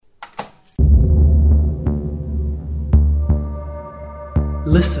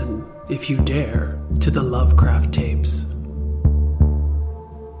Listen, if you dare, to the Lovecraft Tapes.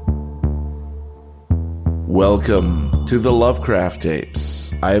 Welcome to the Lovecraft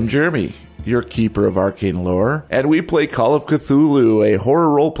Tapes. I am Jeremy, your keeper of arcane lore, and we play Call of Cthulhu, a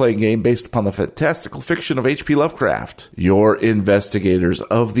horror role-playing game based upon the fantastical fiction of H.P. Lovecraft. Your investigators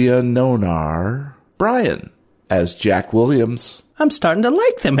of the unknown are Brian as Jack Williams. I'm starting to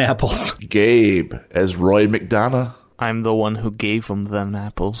like them apples. Gabe as Roy McDonough. I'm the one who gave him them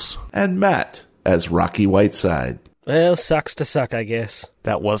apples. And Matt as Rocky Whiteside. Well, sucks to suck, I guess.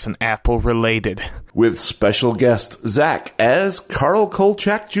 That wasn't apple related. With special guest Zach as Carl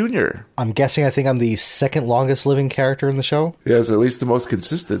Kolchak Jr. I'm guessing I think I'm the second longest living character in the show. Yes, at least the most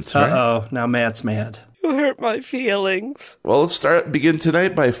consistent, right? Uh-oh, now Matt's mad. You hurt my feelings. Well, let's begin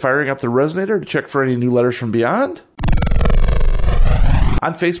tonight by firing up the resonator to check for any new letters from beyond.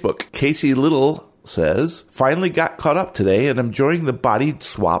 On Facebook, Casey Little says, finally got caught up today and enjoying the body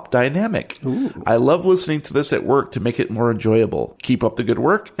swap dynamic. Ooh. I love listening to this at work to make it more enjoyable. Keep up the good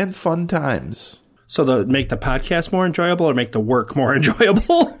work and fun times. So to make the podcast more enjoyable or make the work more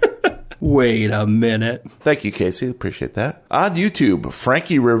enjoyable? Wait a minute. Thank you, Casey. Appreciate that. On YouTube,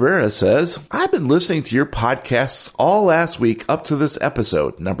 Frankie Rivera says, I've been listening to your podcasts all last week up to this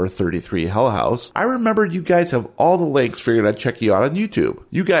episode, number 33, Hell House. I remembered you guys have all the links, figured I'd check you out on YouTube.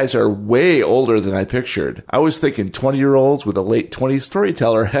 You guys are way older than I pictured. I was thinking 20-year-olds with a late 20s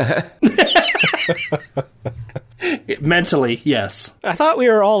storyteller. Mentally, yes. I thought we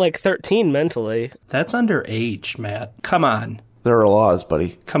were all like 13 mentally. That's underage, Matt. Come on. There are laws,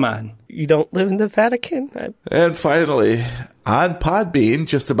 buddy. Come on. You don't live in the Vatican? And finally, on Podbean,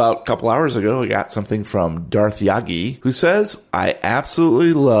 just about a couple hours ago, we got something from Darth Yagi, who says, I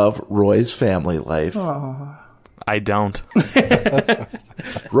absolutely love Roy's family life. Aww. I don't.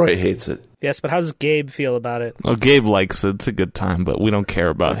 Roy hates it. Yes, but how does Gabe feel about it? Well, Gabe likes it. It's a good time, but we don't care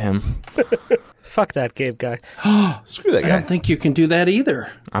about him. Fuck that Gabe guy. Screw that guy. I don't think you can do that either.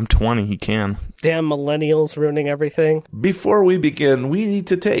 I'm 20. He can. Damn millennials ruining everything. Before we begin, we need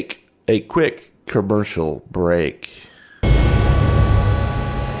to take a quick commercial break.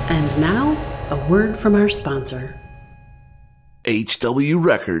 And now, a word from our sponsor. HW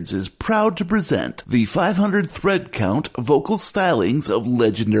Records is proud to present the 500 thread count vocal stylings of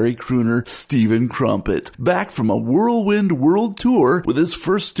legendary crooner Stephen Crumpet, back from a whirlwind world tour with his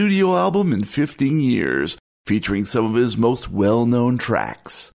first studio album in 15 years, featuring some of his most well-known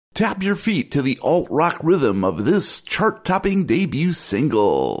tracks. Tap your feet to the alt-rock rhythm of this chart-topping debut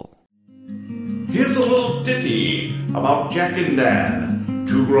single. Here's a little ditty about Jack and Dan,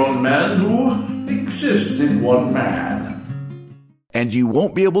 two grown men who exist in one man. And you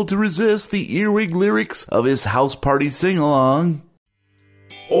won't be able to resist the earwig lyrics of his house party sing-along.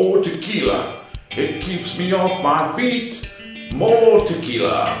 Oh, tequila, it keeps me off my feet. More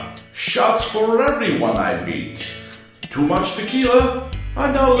tequila, shots for everyone I meet. Too much tequila,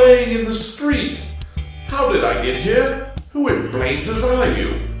 I'm now laying in the street. How did I get here? Who in blazes are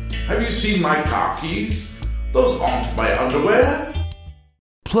you? Have you seen my car keys? Those aren't my underwear.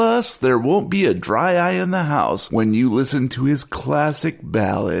 Plus, there won't be a dry eye in the house when you listen to his classic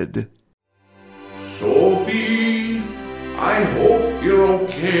ballad. Sophie, I hope you're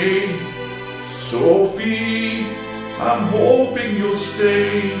okay. Sophie, I'm hoping you'll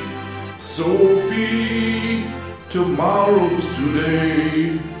stay. Sophie, tomorrow's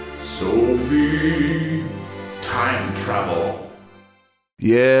today. Sophie, time travel.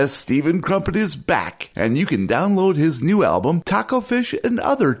 Yes, Stephen Crumpet is back, and you can download his new album, Taco Fish and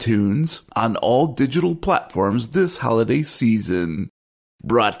Other Tunes, on all digital platforms this holiday season.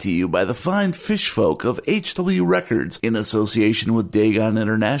 Brought to you by the fine fish folk of HW Records in association with Dagon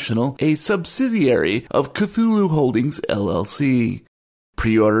International, a subsidiary of Cthulhu Holdings, LLC.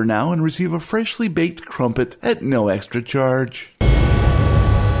 Pre-order now and receive a freshly baked crumpet at no extra charge.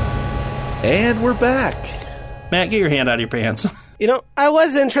 And we're back. Matt, get your hand out of your pants. You know, I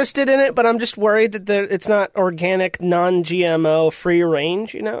was interested in it, but I'm just worried that it's not organic, non-GMO, free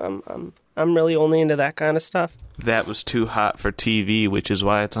range. You know, I'm really only into that kind of stuff. That was too hot for TV, which is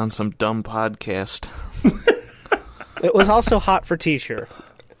why it's on some dumb podcast. It was also hot for T-shirt.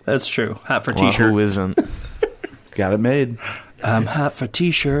 That's true. Hot for Well, T-shirt. who isn't? Got it made. I'm hot for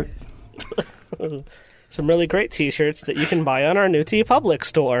T-shirt. Some really great T-shirts that you can buy on our new TeePublic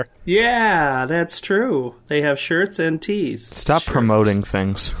store. Yeah, that's true. They have shirts and tees. Stop promoting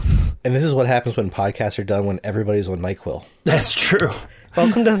things. And this is what happens when podcasts are done when everybody's on NyQuil. That's true.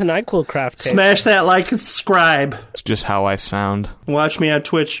 Welcome to the NyQuil Craft Tape. Smash that like and subscribe. It's just how I sound. Watch me on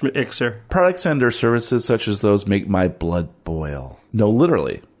Twitch, Ixer. Products and or services such as those make my blood boil. No,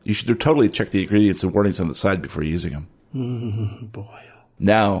 literally. You should totally check the ingredients and warnings on the side before using them. Boil.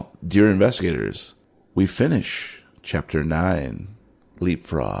 Now, dear investigators, we finish Chapter 9,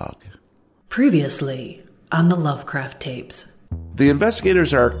 Leapfrog. Previously on the Lovecraft tapes. The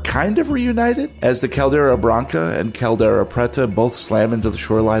investigators are kind of reunited as the Caldera Branca and Caldera Preta both slam into the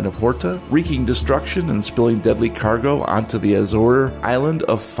shoreline of Horta, wreaking destruction and spilling deadly cargo onto the Azure island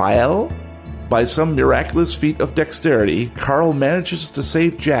of Fael. By some miraculous feat of dexterity, Carl manages to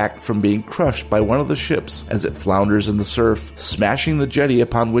save Jack from being crushed by one of the ships as it flounders in the surf, smashing the jetty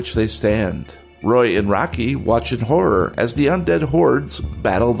upon which they stand. Roy and Rocky watch in horror as the undead hordes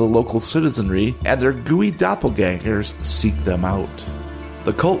battle the local citizenry and their gooey doppelgangers seek them out.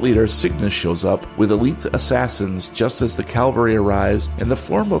 The cult leader Cygnus shows up with elite assassins just as the cavalry arrives in the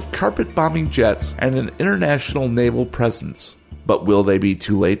form of carpet-bombing jets and an international naval presence. But will they be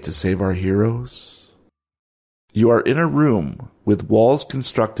too late to save our heroes? You are in a room with walls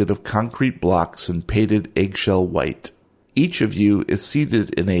constructed of concrete blocks and painted eggshell white. Each of you is seated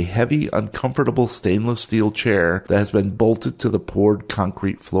in a heavy, uncomfortable stainless steel chair that has been bolted to the poured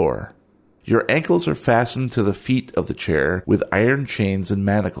concrete floor. Your ankles are fastened to the feet of the chair with iron chains and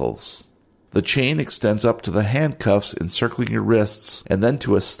manacles. The chain extends up to the handcuffs encircling your wrists and then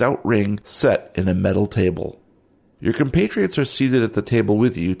to a stout ring set in a metal table. Your compatriots are seated at the table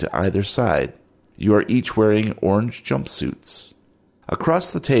with you to either side. You are each wearing orange jumpsuits. Across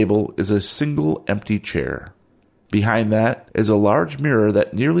the table is a single empty chair. Behind that is a large mirror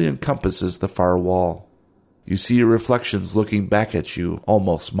that nearly encompasses the far wall. You see your reflections looking back at you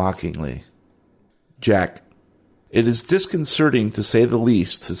almost mockingly. Jack, it is disconcerting to say the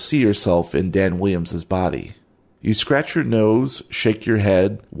least to see yourself in Dan Williams's body. You scratch your nose, shake your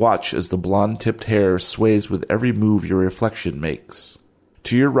head, watch as the blonde-tipped hair sways with every move your reflection makes.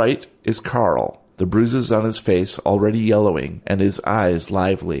 To your right is Carl, the bruises on his face already yellowing and his eyes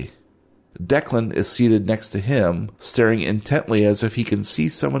lively. Declan is seated next to him, staring intently as if he can see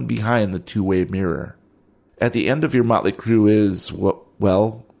someone behind the two-way mirror. At the end of your motley crew is,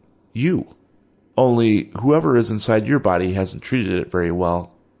 well, you. Only whoever is inside your body hasn't treated it very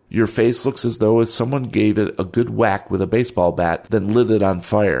well. Your face looks as though someone gave it a good whack with a baseball bat, then lit it on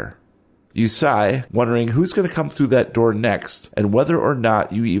fire. You sigh, wondering who's going to come through that door next, and whether or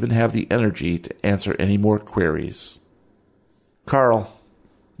not you even have the energy to answer any more queries. Carl,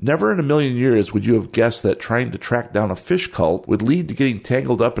 never in a million years would you have guessed that trying to track down a fish cult would lead to getting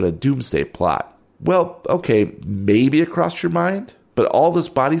tangled up in a doomsday plot. Well, okay, maybe it crossed your mind, but all this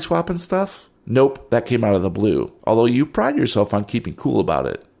body swapping stuff? Nope, that came out of the blue, although you pride yourself on keeping cool about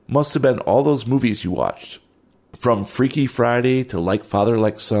it. Must have been all those movies you watched. From Freaky Friday to Like Father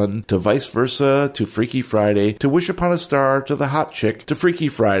Like Son to Vice Versa to Freaky Friday to Wish Upon a Star to The Hot Chick to Freaky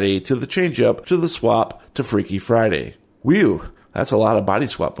Friday to The Change Up to The Swap to Freaky Friday. Whew, that's a lot of body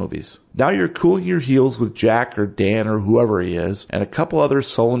swap movies. Now you're cooling your heels with Jack or Dan or whoever he is and a couple other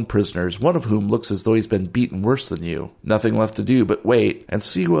sullen prisoners, one of whom looks as though he's been beaten worse than you. Nothing left to do but wait and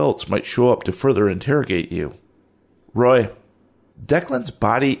see who else might show up to further interrogate you. Roy, Declan's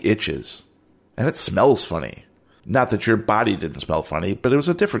body itches, and it smells funny. Not that your body didn't smell funny, but it was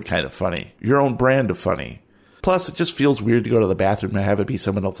a different kind of funny. Your own brand of funny. Plus, it just feels weird to go to the bathroom and have it be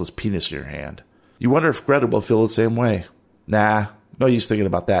someone else's penis in your hand. You wonder if Greta will feel the same way. Nah, no use thinking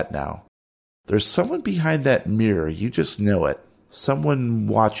about that now. There's someone behind that mirror, you just know it. Someone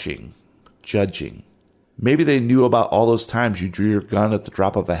watching, judging. Maybe they knew about all those times you drew your gun at the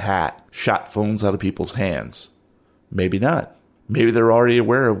drop of a hat, shot phones out of people's hands. Maybe not. Maybe they're already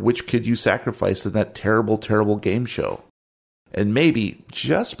aware of which kid you sacrificed in that terrible, terrible game show. And maybe,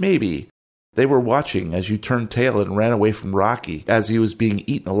 just maybe, they were watching as you turned tail and ran away from Rocky as he was being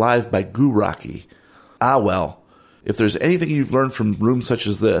eaten alive by Goo Rocky. Ah well, if there's anything you've learned from rooms such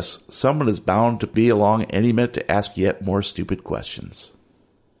as this, someone is bound to be along any minute to ask yet more stupid questions.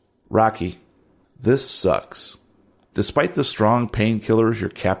 Rocky, this sucks. Despite the strong painkillers your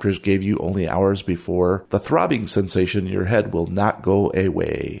captors gave you only hours before, the throbbing sensation in your head will not go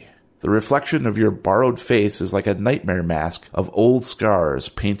away. The reflection of your borrowed face is like a nightmare mask of old scars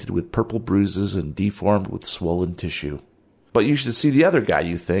painted with purple bruises and deformed with swollen tissue. But you should see the other guy,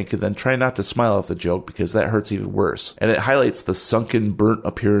 you think, and then try not to smile at the joke because that hurts even worse, and it highlights the sunken, burnt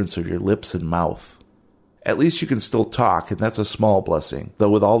appearance of your lips and mouth. At least you can still talk, and that's a small blessing.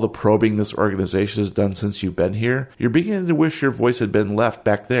 Though with all the probing this organization has done since you've been here, you're beginning to wish your voice had been left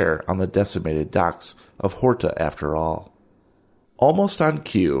back there on the decimated docks of Horta after all. Almost on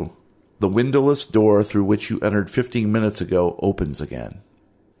cue, the windowless door through which you entered 15 minutes ago opens again.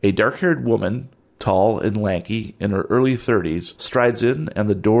 A dark-haired woman, tall and lanky, in her early 30s, strides in and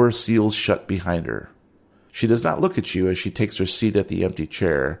the door seals shut behind her. She does not look at you as she takes her seat at the empty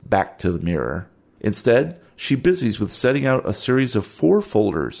chair, back to the mirror. Instead, she busies with setting out a series of 4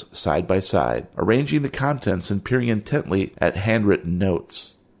 folders side by side, arranging the contents and peering intently at handwritten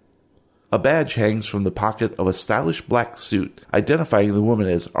notes. A badge hangs from the pocket of a stylish black suit, identifying the woman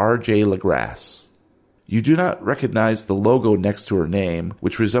as R.J. LaGrasse. You do not recognize the logo next to her name,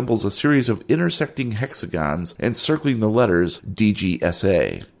 which resembles a series of intersecting hexagons encircling the letters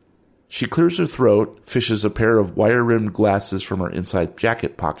DGSA. She clears her throat, fishes a pair of wire-rimmed glasses from her inside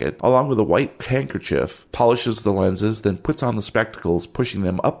jacket pocket, along with a white handkerchief, polishes the lenses, then puts on the spectacles, pushing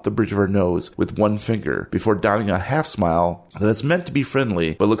them up the bridge of her nose with one finger, before donning a half-smile that is meant to be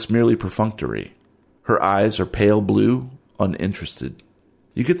friendly, but looks merely perfunctory. Her eyes are pale blue, uninterested.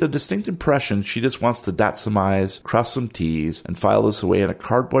 You get the distinct impression she just wants to dot some I's, cross some T's, and file this away in a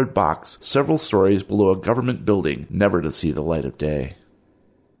cardboard box several stories below a government building, never to see the light of day.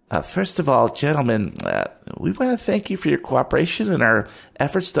 First of all, gentlemen, we want to thank you for your cooperation in our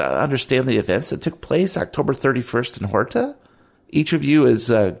efforts to understand the events that took place October 31st in Horta. Each of you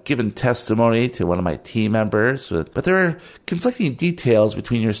has given testimony to one of my team members, but there are conflicting details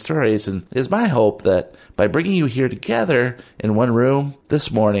between your stories, and it is my hope that by bringing you here together in one room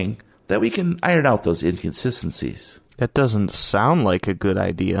this morning, that we can iron out those inconsistencies. That doesn't sound like a good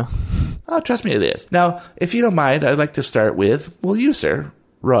idea. Oh, trust me, it is. Now, if you don't mind, I'd like to start with, well, you, sir.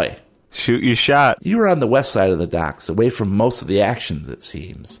 Roy. Shoot your shot. You were on the west side of the docks, away from most of the actions, it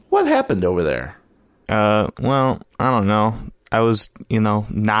seems. What happened over there? Well, I don't know. I was,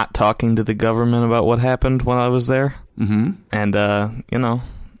 not talking to the government about what happened when I was there. Mm-hmm. And,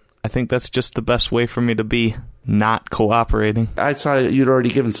 I think that's just the best way for me to be not cooperating. I saw you'd already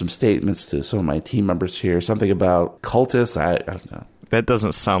given some statements to some of my team members here, something about cultists, I don't know. That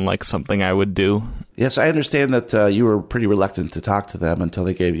doesn't sound like something I would do. Yes, I understand that you were pretty reluctant to talk to them until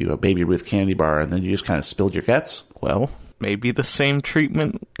they gave you a Baby Ruth candy bar, and then you just kind of spilled your guts. Well, maybe the same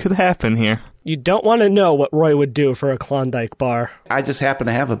treatment could happen here. You don't want to know what Roy would do for a Klondike bar. I just happen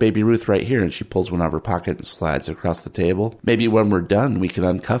to have a Baby Ruth right here, and she pulls one out of her pocket and slides it across the table. Maybe when we're done, we can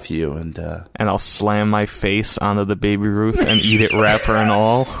uncuff you and I'll slam my face onto the Baby Ruth and eat it wrapper and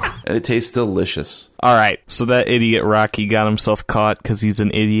all. And it tastes delicious. All right, so that idiot Rocky got himself caught because he's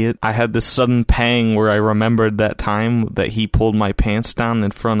an idiot. I had this sudden pang where I remembered that time that he pulled my pants down in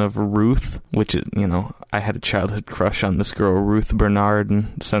front of Ruth, which, I had a childhood crush on this girl, Ruth Bernard,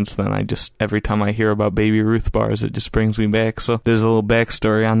 and since then every time I hear about Baby Ruth bars, it just brings me back. So there's a little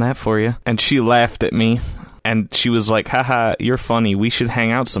backstory on that for you. And she laughed at me. And she was like, haha, you're funny. We should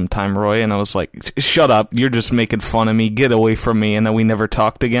hang out sometime, Roy. And I was like, shut up. You're just making fun of me. Get away from me. And then we never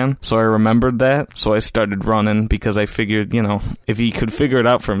talked again. So I remembered that. So I started running because I figured, if he could figure it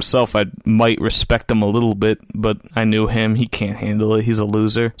out for himself, I might respect him a little bit. But I knew him. He can't handle it. He's a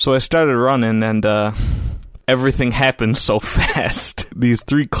loser. So I started running and, everything happened so fast. These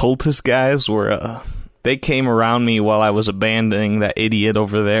 3 cultist guys they came around me while I was abandoning that idiot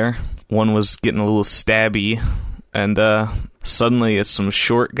over there. One was getting a little stabby, and suddenly some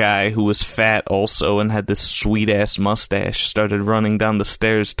short guy who was fat also and had this sweet-ass mustache started running down the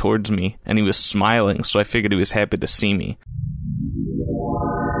stairs towards me, and he was smiling, so I figured he was happy to see me.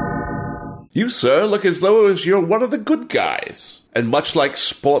 You, sir, look as though you're one of the good guys. And much like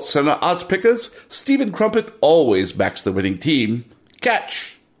Sports Center odds pickers, Stephen Crumpet always backs the winning team.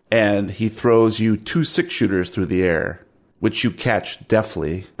 Catch! And he throws you 2 6-shooters through the air, which you catch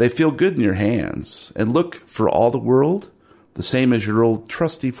deftly. They feel good in your hands, and look, for all the world, the same as your old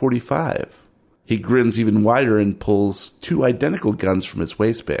trusty .45. He grins even wider and pulls 2 identical guns from his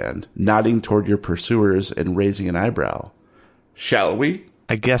waistband, nodding toward your pursuers and raising an eyebrow. Shall we?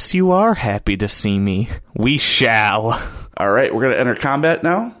 I guess you are happy to see me. We shall. All right, we're going to enter combat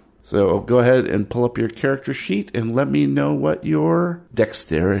now. So go ahead and pull up your character sheet and let me know what your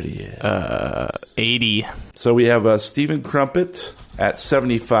dexterity is. 80. So we have Stephen Crumpet at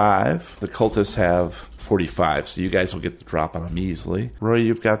 75. The cultists have 45, so you guys will get the drop on them easily. Roy,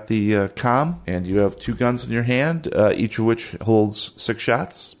 you've got the comm, and you have 2 guns in your hand, each of which holds 6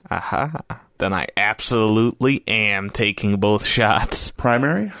 shots. Aha. Then I absolutely am taking both shots.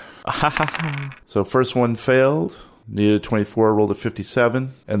 Primary? So first one failed. Needed a 24, rolled a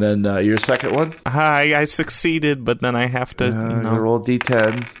 57. And then your second one? I succeeded, but then I have to, You roll a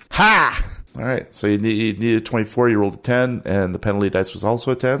d10. Ha! All right, so you needed a 24, you rolled a 10, and the penalty dice was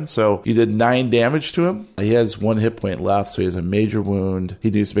also a 10. So you did 9 damage to him. He has 1 hit point left, so he has a major wound. He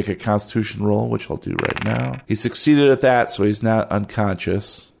needs to make a constitution roll, which I'll do right now. He succeeded at that, so he's not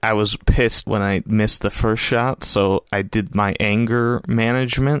unconscious. I was pissed when I missed the first shot, so I did my anger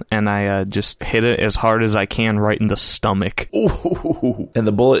management, and I just hit it as hard as I can right in the stomach. Ooh. And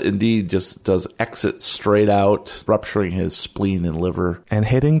the bullet indeed just does exit straight out, rupturing his spleen and liver. And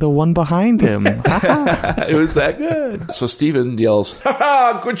hitting the one behind found him. It was that good. So Steven yells, "Ha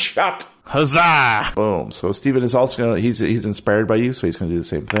ha, good shot." Huzzah! Boom. So Steven is also going to, he's inspired by you, so he's going to do the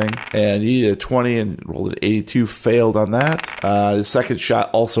same thing. And he did a 20 and rolled an 82, failed on that. His second shot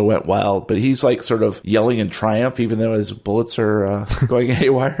also went wild, but he's like sort of yelling in triumph, even though his bullets are going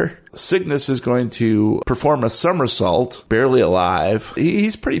haywire. Cygnus is going to perform a somersault, barely alive.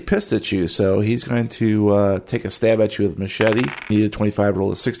 He's pretty pissed at you, so he's going to take a stab at you with a machete. Need a 25,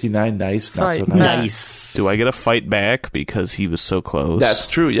 roll a 69. Nice, not so nice. Do I get a fight back because he was so close? That's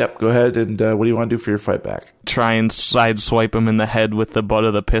true, yep. Go ahead, and what do you want to do for your fight back? Try and sideswipe him in the head with the butt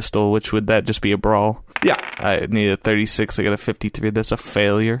of the pistol, which would that just be a brawl? Yeah. I need a 36, I got a 53. That's a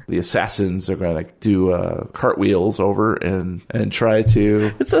failure. The assassins are going to do cartwheels over and try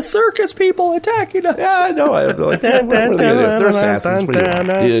to... It's a circus, people attacking us. Yeah, I know. I'm like, what are they going to do? They're assassins. What do you want?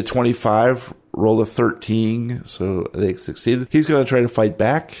 Need a 25, roll a 13, so they succeeded. He's going to try to fight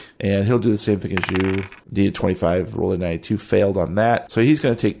back, and he'll do the same thing as you. Need a 25, roll a 92, failed on that. So he's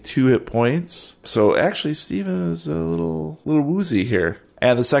going to take 2 hit points. So actually, Steven is a little woozy here.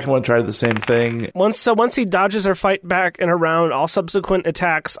 And the second one tried the same thing. Once he dodges or fight back in a round, all subsequent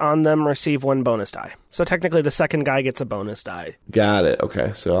attacks on them receive 1 bonus die. So technically the second guy gets a bonus die. Got it.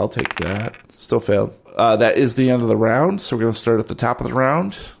 Okay, so I'll take that. Still failed. That is the end of the round, so we're going to start at the top of the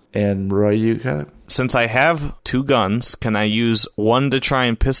round. And Roy, you got it. Since I have 2 guns, can I use one to try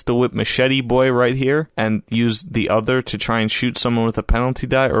and pistol whip Machete Boy right here, and use the other to try and shoot someone with a penalty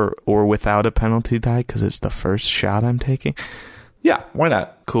die, or without a penalty die, because it's the first shot I'm taking? Yeah, why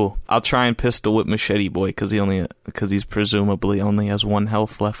not? Cool. I'll try and pistol whip Machete Boy because he's presumably only has 1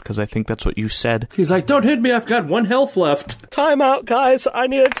 health left, because I think that's what you said. He's like, don't hit me, I've got 1 health left. Timeout, guys. I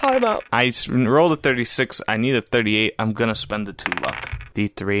need a timeout. I rolled a 36. I need a 38. I'm going to spend the 2 luck.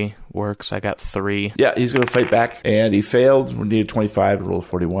 D3 works. I got 3. Yeah, he's going to fight back, and he failed. We need a 25, roll a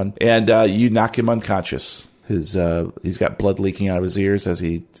 41. And you knock him unconscious. He's got blood leaking out of his ears as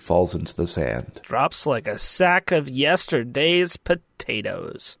he falls into the sand. Drops like a sack of yesterday's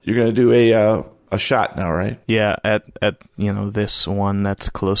potatoes. You're going to do a shot now, right? Yeah, at this one that's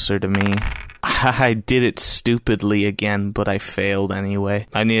closer to me. I did it stupidly again, but I failed anyway.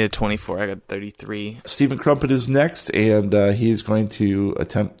 I needed 24. I got 33. Stephen Crumpet is next, and he's going to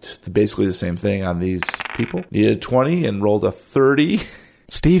attempt basically the same thing on these people. Needed 20 and rolled a 30.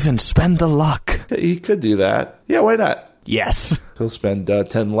 Steven, spend the luck. He could do that. Yeah, why not? Yes. He'll spend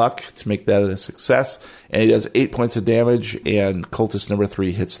 10 luck to make that a success, and he does 8 points of damage, and cultist number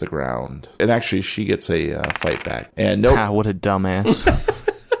 3 hits the ground. And actually, she gets a fight back. And nope. What a dumbass.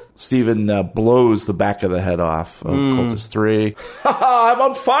 Stephen blows the back of the head off of cultist 3. Ha ha, I'm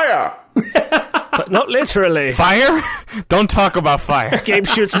on fire! But not literally. Fire? Don't talk about fire. Gabe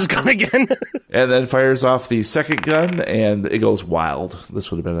shoots his gun again. And then fires off the second gun, and it goes wild.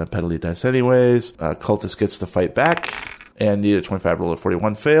 This would have been a penalty dice anyways. Cultist gets to fight back, and needed a 25, roll of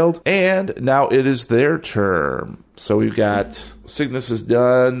 41, failed. And now it is their turn. So we've got Cygnus is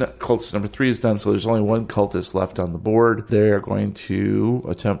done, cultist number 3 is done, so there's only 1 cultist left on the board. They're going to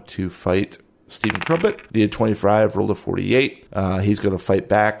attempt to fight Stephen Crumpet. Needed 25, rolled a 48. He's going to fight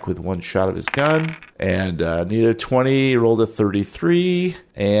back with 1 shot of his gun. And needed 20, rolled a 33.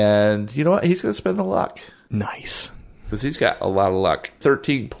 And you know what? He's going to spend the luck. Nice. Because he's got a lot of luck.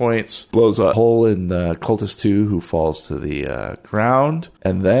 13 points. Blows a hole in the cultist 2, who falls to the ground.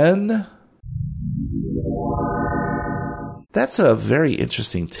 And then... That's a very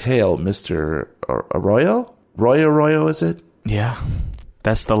interesting tale, Mr. Arroyo? Arroyo, is it? Yeah.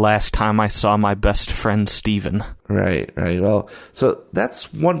 That's the last time I saw my best friend, Steven. Right. Well, so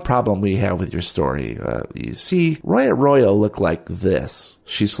that's one problem we have with your story. You see, Roy Arroyo looked like this.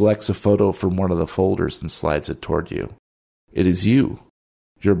 She selects a photo from one of the folders and slides it toward you. It is you,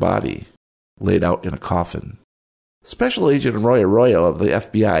 your body, laid out in a coffin. Special Agent Roy Arroyo of the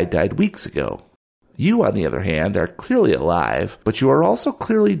FBI died weeks ago. You, on the other hand, are clearly alive, but you are also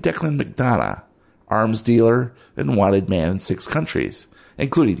clearly Declan McDonough, arms dealer and wanted man in 6 countries,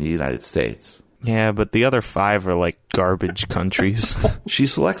 including the United States. Yeah, but the other 5 are like garbage countries. She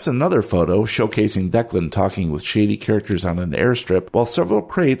selects another photo showcasing Declan talking with shady characters on an airstrip, while several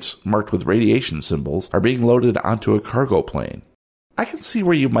crates marked with radiation symbols are being loaded onto a cargo plane. I can see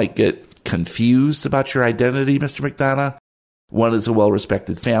where you might get confused about your identity, Mr. McDonough. One is a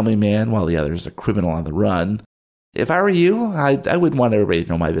well-respected family man, while the other is a criminal on the run. If I were you, I wouldn't want everybody to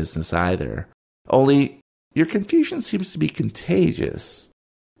know my business either. Only, your confusion seems to be contagious.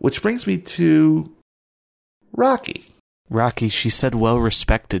 Which brings me to Rocky. Rocky, she said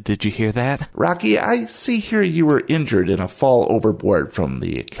well-respected. Did you hear that? Rocky, I see here you were injured in a fall overboard from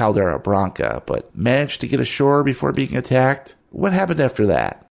the Caldera Branca, but managed to get ashore before being attacked. What happened after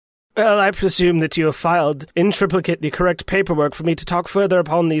that? Well, I presume that you have filed in triplicate the correct paperwork for me to talk further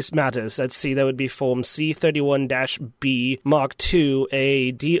upon these matters. Let's see, that would be Form C31-B, Mark II,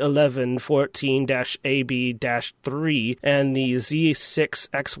 A, D11, 14-AB-3, and the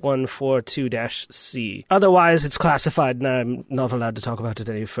Z6X142-C. Otherwise, it's classified, and I'm not allowed to talk about it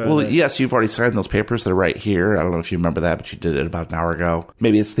any further. Well, yes, you've already signed those papers. They're right here. I don't know if you remember that, but you did it about an hour ago.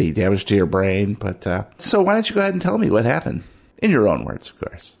 Maybe it's the damage to your brain, but so why don't you go ahead and tell me what happened? In your own words, of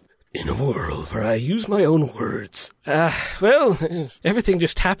course. In a world where I use my own words. Well, everything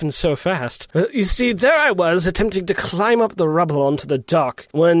just happened so fast. You see, there I was, attempting to climb up the rubble onto the dock,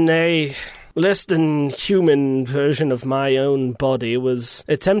 when a less than human version of my own body was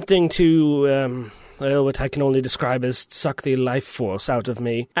attempting to, what I can only describe as suck the life force out of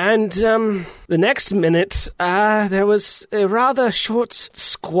me. And, the next minute, there was a rather short,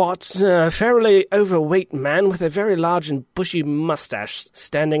 squat, fairly overweight man with a very large and bushy mustache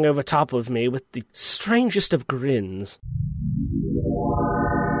standing over top of me with the strangest of grins.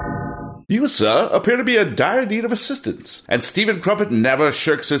 You, sir, appear to be in dire need of assistance, and Stephen Crumpet never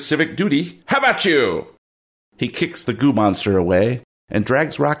shirks his civic duty. How about you? He kicks the goo monster away and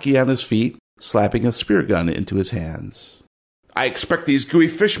drags Rocky on his feet, slapping a spear gun into his hands. I expect these gooey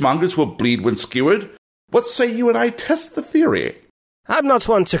fishmongers will bleed when skewered. What say you and I test the theory? I'm not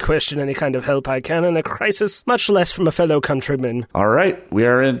one to question any kind of help I can in a crisis, much less from a fellow countryman. All right, we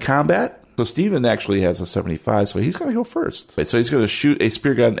are in combat. So Steven actually has a 75, so he's going to go first. So he's going to shoot a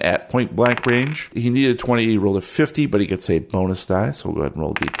spear gun at point blank range. He needed 20, he rolled a 50, but he gets a bonus die, so we'll go ahead and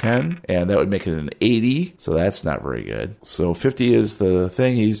roll D10. And that would make it an 80, so that's not very good. So 50 is the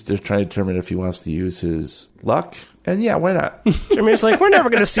thing. He's just trying to determine if he wants to use his luck. And yeah, why not? Jimmy's like, we're never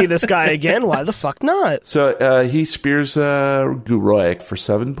going to see this guy again. Why the fuck not? So he spears Guroy for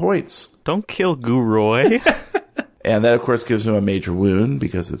 7 points. Don't kill Guroy. And that, of course, gives him a major wound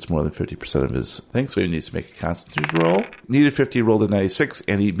because it's more than 50% of his thing. So he needs to make a constitution roll. Needed 50, rolled a 96,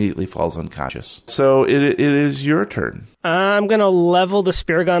 and he immediately falls unconscious. So it is your turn. I'm going to level the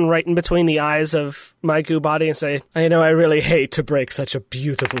spear gun right in between the eyes of my goo body and say, I know I really hate to break such a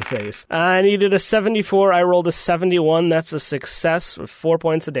beautiful face. I needed a 74. I rolled a 71. That's a success with 4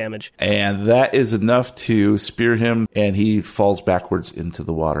 points of damage. And that is enough to spear him, and he falls backwards into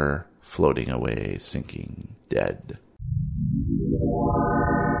the water, floating away, sinking, dead.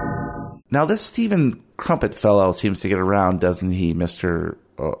 Now, this Stephen Crumpet fellow seems to get around, doesn't he, Mr.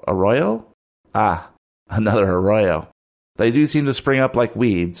 Arroyo? Ah, another Arroyo. They do seem to spring up like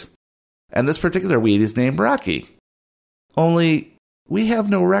weeds. And this particular weed is named Rocky. Only, we have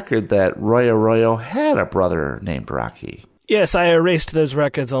no record that Roy Arroyo had a brother named Rocky. Yes, I erased those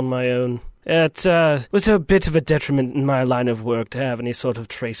records on my own. It was a bit of a detriment in my line of work to have any sort of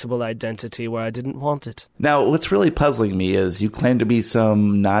traceable identity where I didn't want it. Now, what's really puzzling me is you claim to be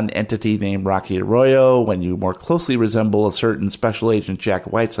some non-entity named Rocky Arroyo when you more closely resemble a certain Special Agent Jack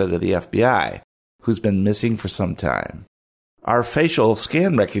Whiteside of the FBI, who's been missing for some time. Our facial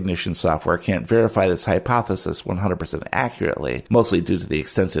scan recognition software can't verify this hypothesis 100% accurately, mostly due to the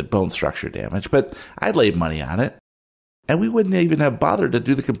extensive bone structure damage, but I'd lay money on it. And we wouldn't even have bothered to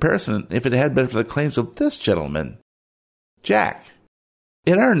do the comparison if it had been for the claims of this gentleman. Jack,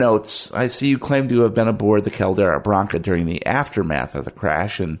 in our notes, I see you claim to have been aboard the Caldera Bronca during the aftermath of the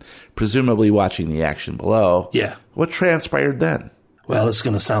crash and presumably watching the action below. Yeah. What transpired then? Well, it's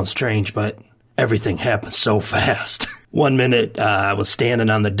going to sound strange, but everything happened so fast. 1 minute, I was standing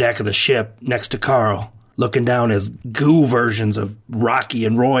on the deck of the ship next to Carl, looking down as goo versions of Rocky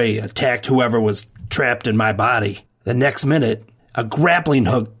and Roy attacked whoever was trapped in my body. The next minute, a grappling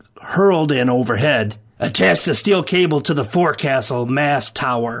hook hurled in overhead, attached a steel cable to the forecastle mast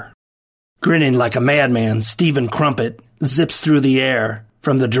tower. Grinning like a madman, Stephen Crumpet zips through the air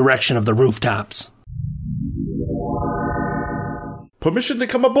from the direction of the rooftops. Permission to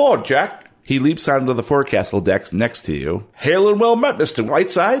come aboard, Jack. He leaps onto the forecastle deck next to you. Hail and well met, Mr.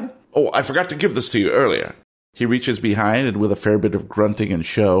 Whiteside. Oh, I forgot to give this to you earlier. He reaches behind and with a fair bit of grunting and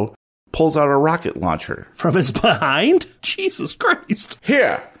show, pulls out a rocket launcher. From his behind? Jesus Christ.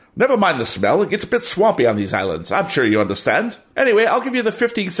 Here, never mind the smell. It gets a bit swampy on these islands. I'm sure you understand. Anyway, I'll give you the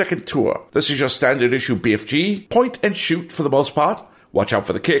 15-second tour. This is your standard issue BFG. Point and shoot for the most part. Watch out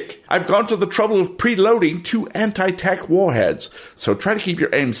for the kick. I've gone to the trouble of preloading 2 anti-tank warheads, so try to keep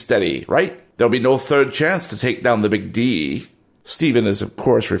your aim steady, right? There'll be no third chance to take down the big D. Stephen is, of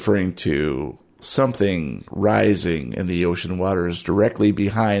course, referring to something rising in the ocean waters directly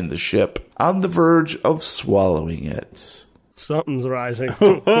behind the ship, on the verge of swallowing it. Something's rising.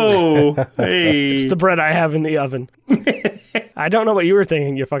 Oh, hey. It's the bread I have in the oven. I don't know what you were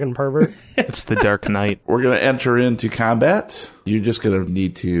thinking, you fucking pervert. It's the Dark Knight. We're going to enter into combat. You're just going to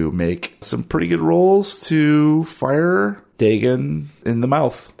need to make some pretty good rolls to fire Dagon in the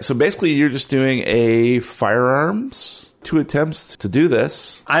mouth. So basically, you're just doing a firearms. 2 attempts to do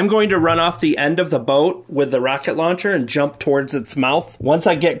this. I'm going to run off the end of the boat with the rocket launcher and jump towards its mouth. Once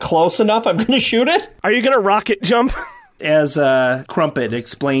I get close enough, I'm going to shoot it. Are you going to rocket jump? As Crumpet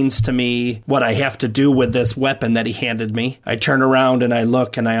explains to me what I have to do with this weapon that he handed me, I turn around and I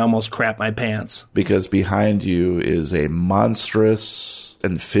look and I almost crap my pants. Because behind you is a monstrous,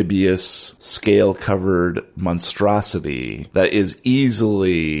 amphibious, scale-covered monstrosity that is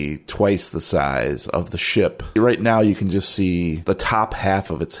easily twice the size of the ship. Right now you can just see the top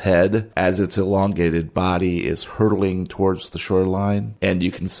half of its head as its elongated body is hurtling towards the shoreline. And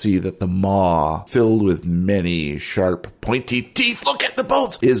you can see that the maw, filled with many sharp pointy teeth, look at the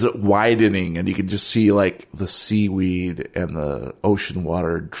bones, is widening, and you can just see like the seaweed and the ocean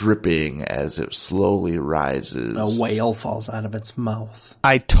water dripping as it slowly rises. A whale falls out of its mouth.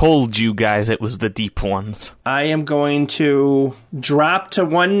 I told you guys it was the deep ones. I am going to drop to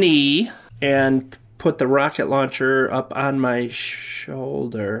one knee and put the rocket launcher up on my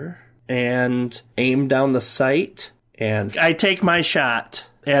shoulder and aim down the sight, and I take my shot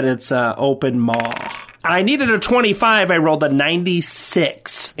at its open maw. I needed a 25. I rolled a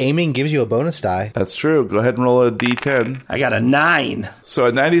 96. Aiming gives you a bonus die. That's true. Go ahead and roll a d10. I got a 9. So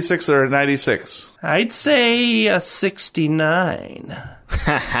a 96 or a 96? I'd say a 69.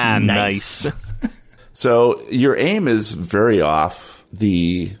 Haha, nice. So your aim is very off.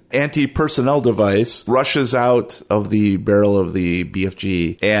 The anti-personnel device rushes out of the barrel of the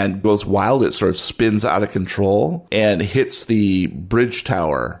BFG and goes wild. It sort of spins out of control and hits the bridge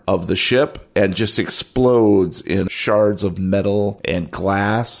tower of the ship and just explodes in shards of metal and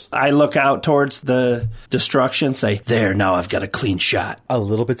glass. I look out towards the destruction, say, there, now I've got a clean shot. A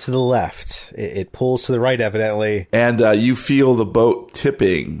little bit to the left. It pulls to the right, evidently. And you feel the boat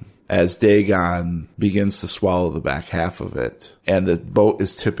tipping as Dagon begins to swallow the back half of it. And the boat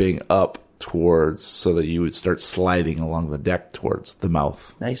is tipping up towards, so that you would start sliding along the deck towards the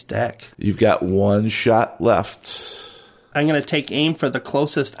mouth. Nice deck. You've got one shot left. I'm going to take aim for the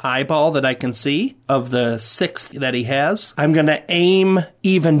closest eyeball that I can see of the 6 that he has. I'm going to aim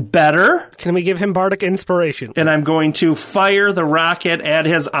even better. Can we give him bardic inspiration? And I'm going to fire the rocket at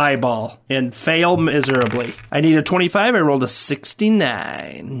his eyeball and fail miserably. I need a 25. I rolled a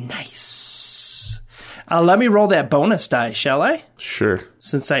 69. Nice. Let me roll that bonus die, shall I? Sure.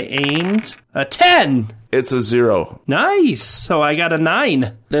 Since I aimed a 10. It's a 0. Nice. So I got a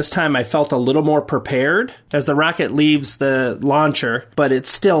 9. This time I felt a little more prepared as the rocket leaves the launcher, but it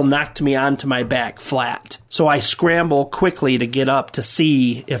still knocked me onto my back flat. So I scramble quickly to get up to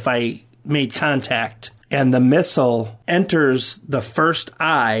see if I made contact. And the missile enters the first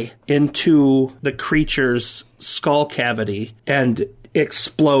eye into the creature's skull cavity and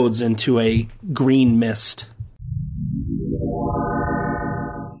explodes into a green mist.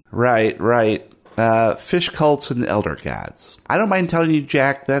 Right. Fish cults and elder gods. I don't mind telling you,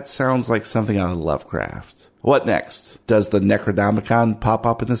 Jack, that sounds like something out of Lovecraft. What next? Does the Necronomicon pop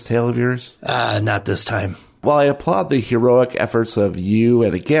up in this tale of yours? Not this time. While I applaud the heroic efforts of you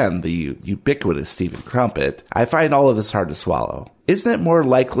and, again, the ubiquitous Stephen Crumpet, I find all of this hard to swallow. Isn't it more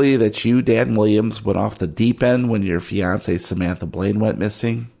likely that you, Dan Williams, went off the deep end when your fiancée Samantha Blaine went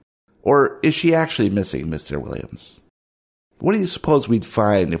missing? Or is she actually missing, Mr. Williams? What do you suppose we'd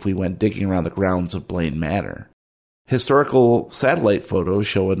find if we went digging around the grounds of Blaine Manor? Historical satellite photos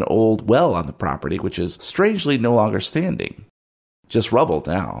show an old well on the property, which is strangely no longer standing. Just rubble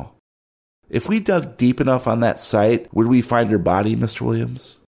now. If we dug deep enough on that site, would we find her body, Mr.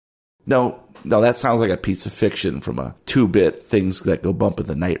 Williams? No, that sounds like a piece of fiction from a 2-bit things that go bump in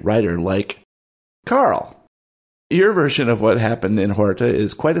the night writer like Carl. Your version of what happened in Horta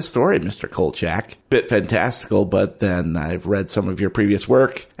is quite a story, Mr. Kolchak. Bit fantastical, but then I've read some of your previous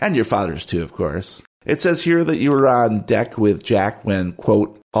work, and your father's too, of course. It says here that you were on deck with Jack when,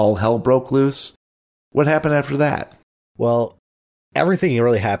 quote, all hell broke loose. What happened after that? Well, everything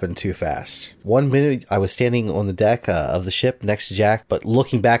really happened too fast. 1 minute, I was standing on the deck of the ship next to Jack, but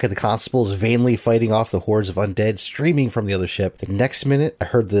looking back at the constables vainly fighting off the hordes of undead streaming from the other ship. The next minute, I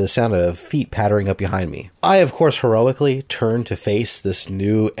heard the sound of feet pattering up behind me. I, of course, heroically turned to face this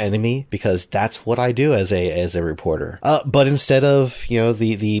new enemy because that's what I do as a reporter. But instead of,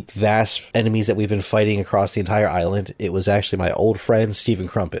 the vast enemies that we've been fighting across the entire island, it was actually my old friend Stephen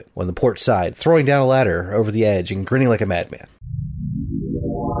Crumpet on the port side, throwing down a ladder over the edge and grinning like a madman.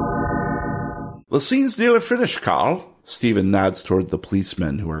 The scene's nearly finished, Carl. Stephen nods toward the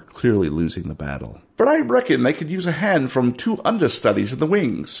policemen who are clearly losing the battle. But I reckon they could use a hand from 2 understudies in the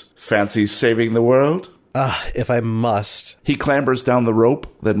wings. Fancy saving the world? If I must. He clambers down the rope,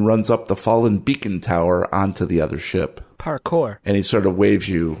 then runs up the fallen beacon tower onto the other ship. Parkour. And he sort of waves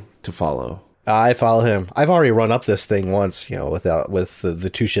you to follow. I follow him. I've already run up this thing once, with the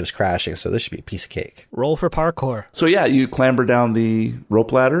 2 ships crashing, so this should be a piece of cake. Roll for parkour. So yeah, you clamber down the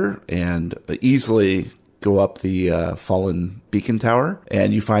rope ladder and easily go up the fallen beacon tower,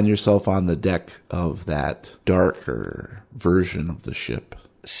 and you find yourself on the deck of that darker version of the ship.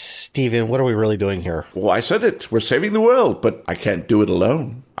 Steven, what are we really doing here? Well, I said it. We're saving the world, but I can't do it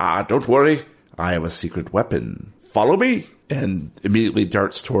alone. Don't worry. I have a secret weapon. Follow me. And immediately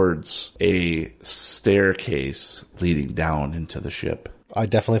darts towards a staircase leading down into the ship. I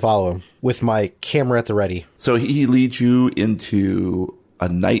definitely follow him with my camera at the ready. So he leads you into a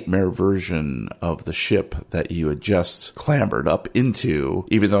nightmare version of the ship that you had just clambered up into,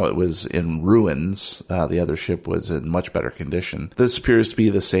 even though it was in ruins. The other ship was in much better condition. This appears to be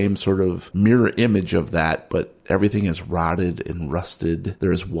the same sort of mirror image of that, but everything is rotted and rusted.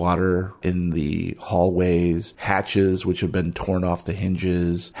 There's water in the hallways, hatches which have been torn off the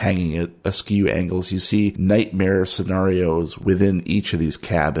hinges, hanging at askew angles. You see nightmare scenarios within each of these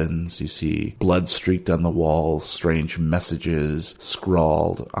cabins. You see blood streaked on the walls, strange messages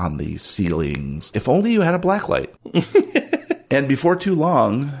scrawled on the ceilings. If only you had a blacklight. And before too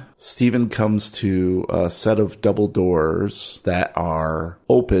long, Stephen comes to a set of double doors that are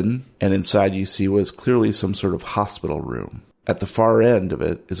open, and inside you see what is clearly some sort of hospital room. At the far end of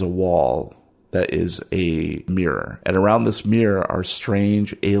it is a wall that is a mirror, and around this mirror are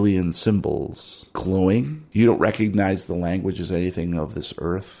strange alien symbols glowing. You don't recognize the language as anything of this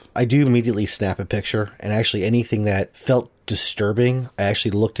earth. I do immediately snap a picture, and actually anything that felt disturbing, I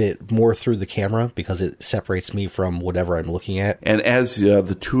actually looked at more through the camera because it separates me from whatever I'm looking at. And as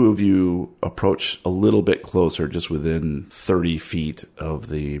the two of you approach a little bit closer, just within 30 feet of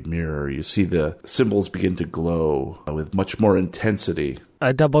the mirror, you see the symbols begin to glow with much more intensity.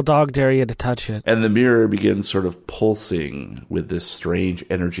 I double dog dare you to touch it. And the mirror begins sort of pulsing with this strange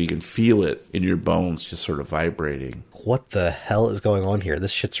energy. You can feel it in your bones just sort of vibrating. What the hell is going on here?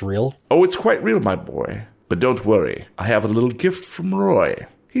 This shit's real? Oh, it's quite real, my boy. But don't worry, I have a little gift from Roy.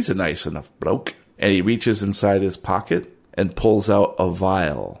 He's a nice enough bloke. And he reaches inside his pocket and pulls out a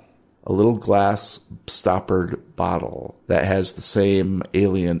vial, a little glass stoppered bottle that has the same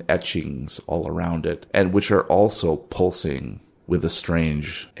alien etchings all around it, and which are also pulsing with a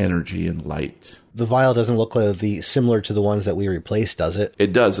strange energy and light. The vial doesn't look similar to the ones that we replaced, does it?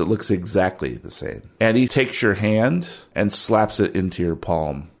 It does. It looks exactly the same. And he takes your hand and slaps it into your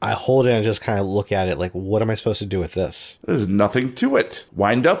palm. I hold it and just kind of look at it like, what am I supposed to do with this? There's nothing to it.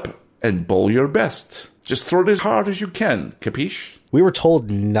 Wind up and bowl your best. Just throw it as hard as you can, capiche? We were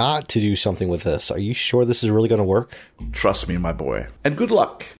told not to do something with this. Are you sure this is really going to work? Trust me, my boy. And good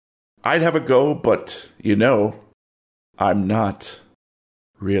luck. I'd have a go, but, I'm not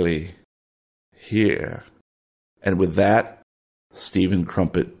really here. And with that, Stephen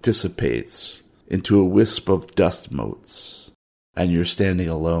Crumpet dissipates into a wisp of dust motes, and you're standing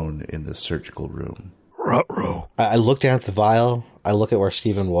alone in the surgical room. Ruh-roh. I look down at the vial. I look at where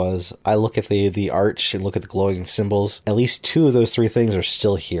Stephen was. I look at the arch and look at the glowing symbols. At least 2 of those 3 things are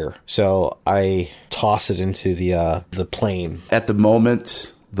still here. So I toss it into the plane. At the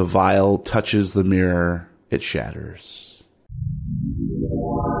moment the vial touches the mirror, it shatters.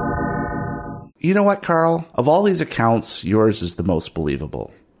 You know what, Carl? Of all these accounts, yours is the most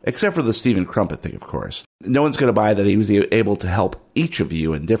believable. Except for the Stephen Crumpet thing, of course. No one's going to buy that he was able to help each of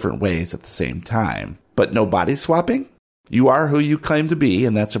you in different ways at the same time. But no body swapping? You are who you claim to be,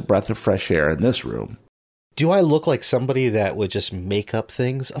 and that's a breath of fresh air in this room. Do I look like somebody that would just make up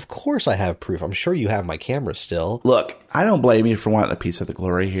things? Of course I have proof. I'm sure you have my camera still. Look, I don't blame you for wanting a piece of the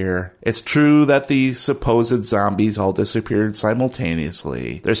glory here. It's true that the supposed zombies all disappeared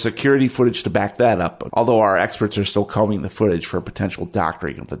simultaneously. There's security footage to back that up, although our experts are still combing the footage for potential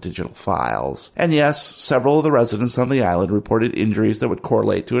doctoring of the digital files. And yes, several of the residents on the island reported injuries that would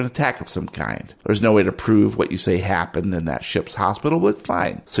correlate to an attack of some kind. There's no way to prove what you say happened in that ship's hospital, but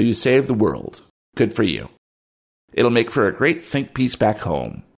fine. So you saved the world. Good for you. It'll make for a great think piece back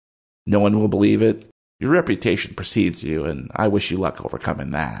home. No one will believe it. Your reputation precedes you, and I wish you luck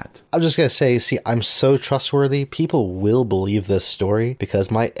overcoming that. I'm just going to say, I'm so trustworthy. People will believe this story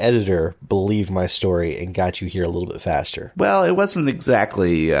because my editor believed my story and got you here a little bit faster. Well, it wasn't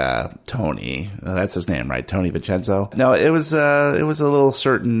exactly Tony. That's his name, right? Tony Vincenzo? No, it was a little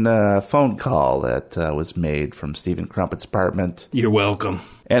certain phone call that was made from Stephen Crumpet's apartment. You're welcome.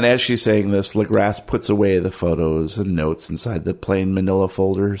 And as she's saying this, LaGrasse puts away the photos and notes inside the plain manila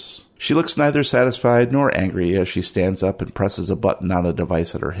folders. She looks neither satisfied nor angry as she stands up and presses a button on a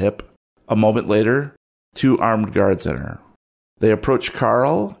device at her hip. A moment later, 2 armed guards enter. They approach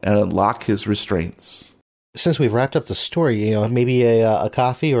Carl and unlock his restraints. Since we've wrapped up the story, maybe a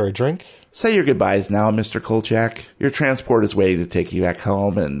coffee or a drink? Say your goodbyes now, Mr. Kolchak. Your transport is waiting to take you back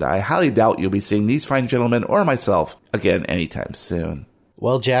home, and I highly doubt you'll be seeing these fine gentlemen or myself again anytime soon.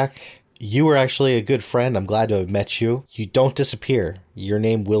 Well, Jack, you were actually a good friend. I'm glad to have met you. You don't disappear. Your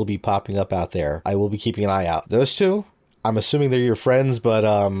name will be popping up out there. I will be keeping an eye out. Those 2, I'm assuming they're your friends, but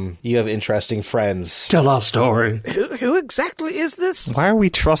you have interesting friends. Tell our story. Who exactly is this? Why are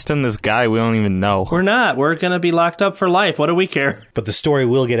we trusting this guy we don't even know? We're not. We're going to be locked up for life. What do we care? But the story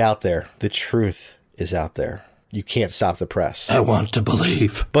will get out there. The truth is out there. You can't stop the press. I want to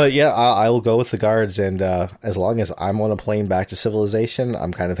believe. But yeah, I will go with the guards, and as long as I'm on a plane back to civilization,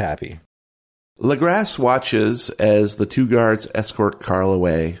 I'm kind of happy. LaGrasse watches as the 2 guards escort Carl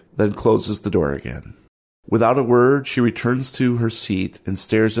away, then closes the door again. Without a word, she returns to her seat and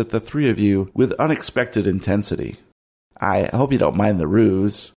stares at the 3 of you with unexpected intensity. I hope you don't mind the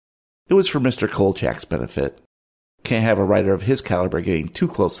ruse. It was for Mr. Kolchak's benefit. Can't have a writer of his caliber getting too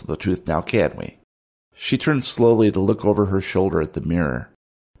close to the truth now, can we? She turns slowly to look over her shoulder at the mirror.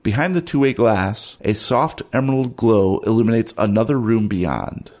 Behind the 2-way glass, a soft emerald glow illuminates another room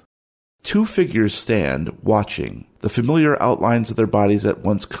beyond. 2 figures stand, watching, the familiar outlines of their bodies at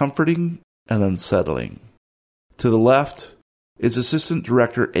once comforting and unsettling. To the left is Assistant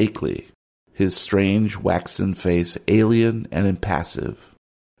Director Akeley, his strange, waxen face alien and impassive.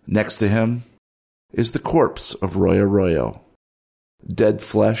 Next to him is the corpse of Roy Arroyo. Dead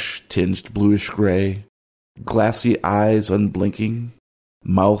flesh tinged bluish-gray, glassy eyes unblinking,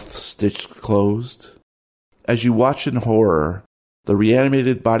 mouth stitched closed. As you watch in horror, the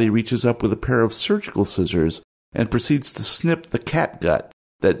reanimated body reaches up with a pair of surgical scissors and proceeds to snip the catgut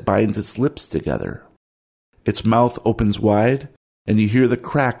that binds its lips together. Its mouth opens wide, and you hear the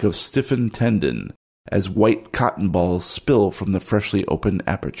crack of stiffened tendon as white cotton balls spill from the freshly opened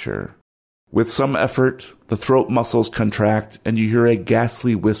aperture. With some effort, the throat muscles contract, and you hear a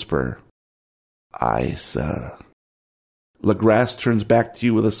ghastly whisper. "Aye, sir." LaGrasse turns back to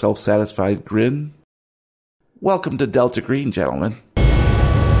you with a self-satisfied grin. "Welcome to Delta Green, gentlemen."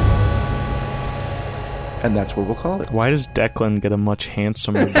 And that's what we'll call it. Why does Declan get a much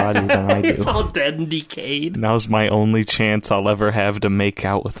handsomer body than I do? It's all dead and decayed. Now's my only chance I'll ever have to make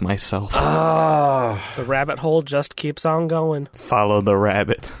out with myself. The rabbit hole just keeps on going. Follow the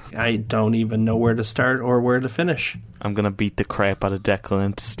rabbit. I don't even know where to start or where to finish. I'm gonna beat the crap out of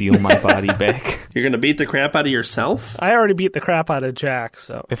Declan to steal my body back. You're going to beat the crap out of yourself? I already beat the crap out of Jack,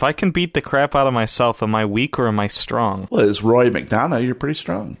 so... If I can beat the crap out of myself, am I weak or am I strong? Well, as Roy McDonough, you're pretty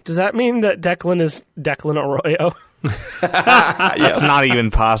strong. Does that mean that Declan is Declan Arroyo? That's not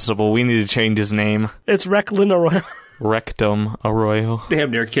even possible. We need to change his name. It's Recklin Arroyo. Rectum Arroyo.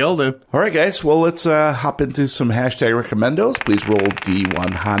 Damn near killed him. All right, guys. Well, let's hop into some hashtag recommendos. Please roll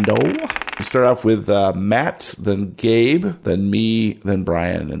D1 Hondo. We start off with Matt, then Gabe, then me, then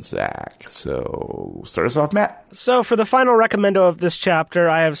Brian, and Zach. So start us off, Matt. So for the final recommendo of this chapter,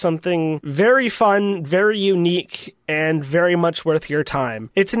 I have something very fun, very unique, and very much worth your time.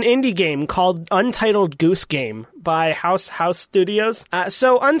 It's an indie game called Untitled Goose Game by House Studios.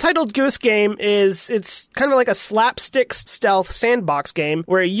 So Untitled Goose Game it's kind of like a slapstick stealth sandbox game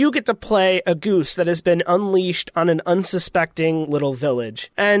where you get to play a goose that has been unleashed on an unsuspecting little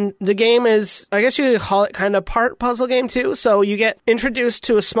village. And the game is, I guess you could call it kind of part puzzle game too. So you get introduced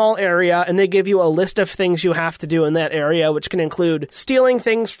to a small area and they give you a list of things you have to do in that area, which can include stealing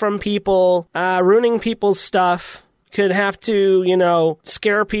things from people, ruining people's stuff. Could have to,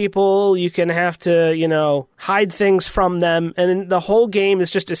 scare people. You can have to, hide things from them. And the whole game is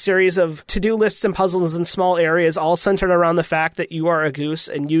just a series of to-do lists and puzzles in small areas, all centered around the fact that you are a goose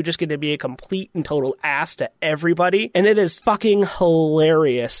and you just get to be a complete and total ass to everybody. And it is fucking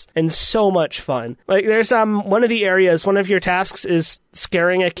hilarious and so much fun. Like, there's one of the areas, one of your tasks is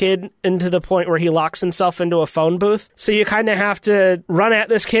scaring a kid into the point where he locks himself into a phone booth. So you kind of have to run at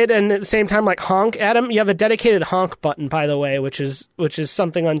this kid and at the same time, honk at him. You have a dedicated honk button, by the way, which is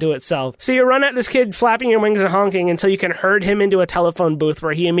something unto itself. So you run at this kid, flapping your wings and honking until you can herd him into a telephone booth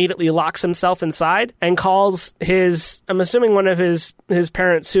where he immediately locks himself inside and calls I'm assuming one of his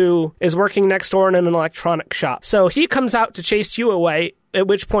parents who is working next door in an electronic shop. So he comes out to chase you away. at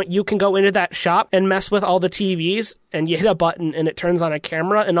which point you can go into that shop and mess with all the TVs, and you hit a button and it turns on a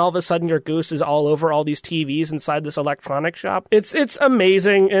camera, and all of a sudden your goose is all over all these TVs inside this electronic shop. It's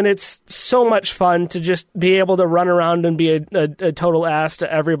amazing, and it's so much fun to just be able to run around and be a total ass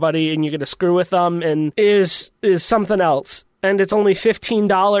to everybody, and you get to screw with them, and it is something else. And it's only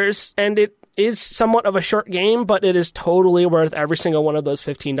 $15, and it is somewhat of a short game, but it is totally worth every single one of those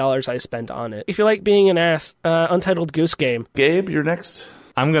 $15 I spent on it. If you like being an ass, Untitled Goose Game. Gabe, you're next.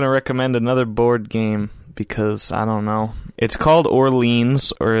 I'm going to recommend another board game because, I don't know. It's called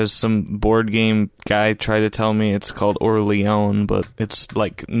Orleans, or as some board game guy tried to tell me, it's called Orleans, but it's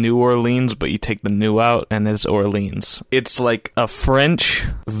like New Orleans, but you take the new out, and it's Orleans. It's like a French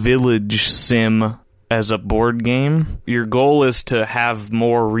village sim as a board game. Your goal is to have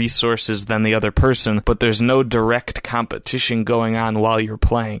more resources than the other person, but there's no direct competition going on while you're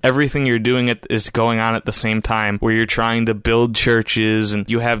playing. Everything you're doing is going on at the same time, where you're trying to build churches, and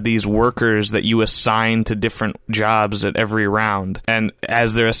you have these workers that you assign to different jobs at every round. And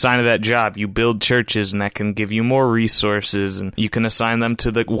as they're assigned to that job, you build churches, and that can give you more resources, and you can assign them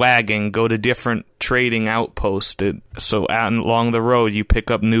to the wagon, go to different trading outposts. So out along the road, you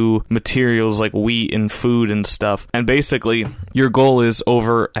pick up new materials like wheat and food and stuff. And basically, your goal is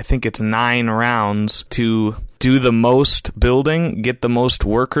over, I think it's 9 rounds, to do the most building, get the most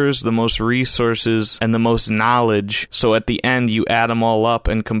workers, the most resources, and the most knowledge. So at the end, you add them all up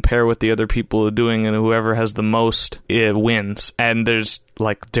and compare what the other people are doing, and whoever has the most, it wins. And there's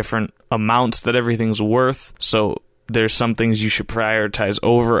like different amounts that everything's worth. So there's some things you should prioritize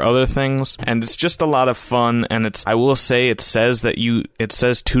over other things, and it's just a lot of fun. And I will say, it says 2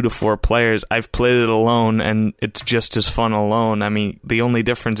 to 4 players. I've played it alone, and it's just as fun alone. I mean, the only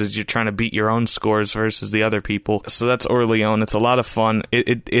difference is you're trying to beat your own scores versus the other people. So that's Orleans. It's a lot of fun.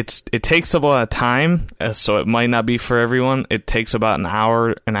 It takes a lot of time, so it might not be for everyone. It takes about an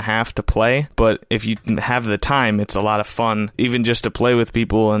hour and a half to play, but if you have the time, it's a lot of fun, even just to play with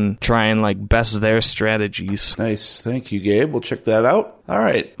people and try and like best their strategies. Nice. Thank you, Gabe. We'll check that out. All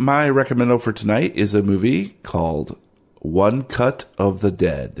right. My recommendo for tonight is a movie called One Cut of the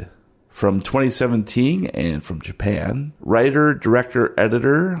Dead. From 2017 and from Japan. Writer, director,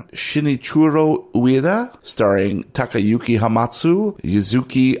 editor Shinichiro Ueda, starring Takayuki Hamatsu,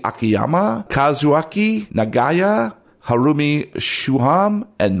 Yuzuki Akiyama, Kazuaki Nagaya, Harumi Shuham,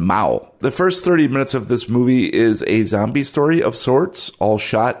 and Mao. The first 30 minutes of this movie is a zombie story of sorts, all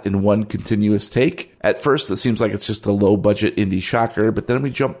shot in one continuous take. At first, it seems like it's just a low-budget indie shocker, but then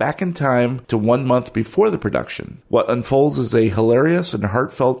we jump back in time to 1 month before the production. What unfolds is a hilarious and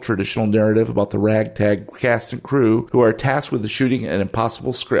heartfelt traditional narrative about the ragtag cast and crew who are tasked with shooting an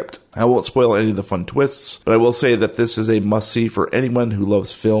impossible script. I won't spoil any of the fun twists, but I will say that this is a must-see for anyone who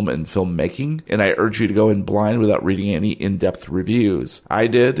loves film and filmmaking, and I urge you to go in blind without reading any in-depth reviews. I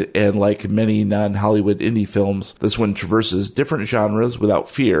did, and like many non-Hollywood indie films, this one traverses different genres without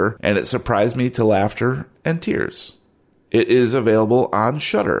fear, and it surprised me to laughter and tears. It is available on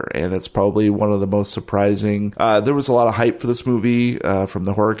Shudder, and it's probably one of the most surprising. There was a lot of hype for this movie from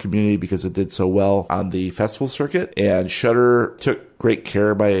the horror community because it did so well on the festival circuit, and Shudder took great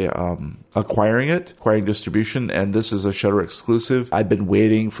care by acquiring distribution, and this is a Shudder exclusive. I've been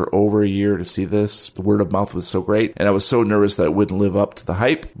waiting for over a year to see this. The word of mouth was so great, and I was so nervous that it wouldn't live up to the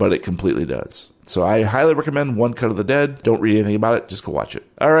hype, but it completely does. So I highly recommend One Cut of the Dead. Don't read anything about it, just go watch it.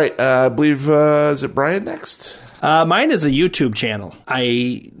 All right, I believe, is it Brian next? Mine is a YouTube channel.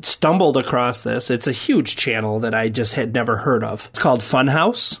 I stumbled across this. It's a huge channel that I just had never heard of. It's called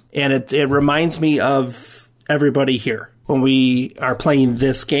Funhouse, and it reminds me of everybody here. When we are playing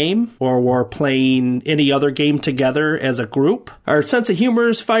this game, or we're playing any other game together as a group, our sense of humor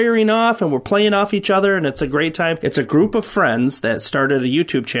is firing off, and we're playing off each other, and it's a great time. It's a group of friends that started a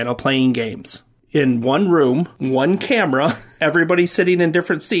YouTube channel playing games. In one room, one camera, everybody sitting in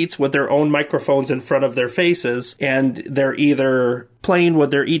different seats with their own microphones in front of their faces, and they're either playing with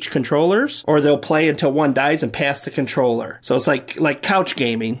their each controllers, or they'll play until one dies and pass the controller. So it's like couch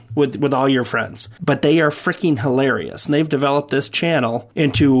gaming with all your friends. But they are freaking hilarious, and they've developed this channel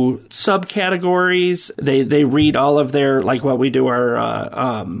into subcategories. They read all of their, like what we do,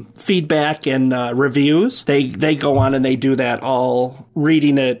 our feedback and reviews. They go on and they do that, all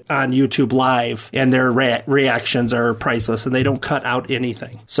reading it on YouTube Live, and their reactions are priceless, and they don't cut out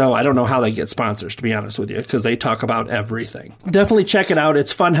anything. So I don't know how they get sponsors, to be honest with you, because they talk about everything. Definitely check it out.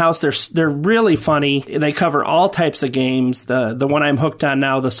 It's Funhouse. They're really funny. They cover all types of games. The one I'm hooked on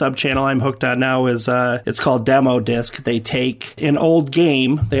now, the sub channel I'm hooked on now, is it's called Demo Disc. They take an old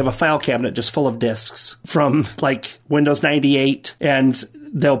game. They have a file cabinet just full of discs from like Windows 98, and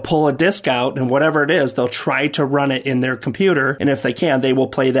they'll pull a disc out, and whatever it is, they'll try to run it in their computer, and if they can, they will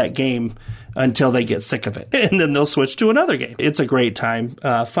play that game until they get sick of it. And then they'll switch to another game. It's a great time.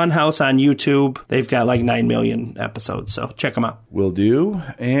 Funhouse on YouTube. They've got like 9 million episodes, so check them out. Will do.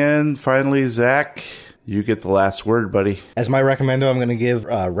 And finally, Zach, you get the last word, buddy. As my recommendo, I'm going to give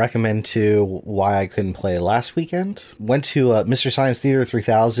recommend to why I couldn't play last weekend. Went to Mr. Science Theater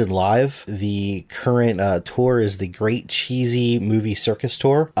 3000 live. The current tour is the Great Cheesy Movie Circus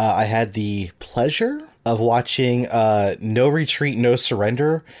Tour. I had the pleasure of watching No Retreat, No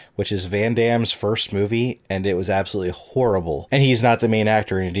Surrender, which is Van Damme's first movie, and it was absolutely horrible. And he's not the main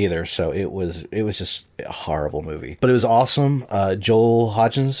actor in it either, so it was just a horrible movie. But it was awesome. Joel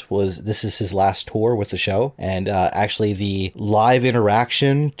Hodgins this is his last tour with the show, and actually the live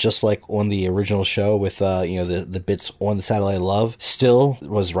interaction, just like on the original show with the bits on the Satellite of Love, still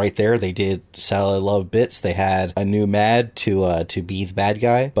was right there. They did Satellite of Love bits. They had a new Mad to be the bad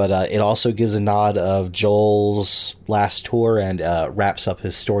guy, but it also gives a nod of Joel's last tour and wraps up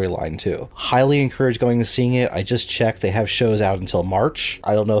his storyline too. Highly encourage going and seeing it. I just checked. They have shows out until March.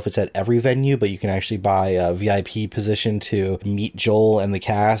 I don't know if it's at every venue, but you can actually buy a VIP position to meet Joel and the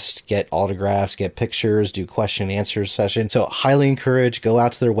cast, get autographs, get pictures, do question and answer session. So highly encourage. Go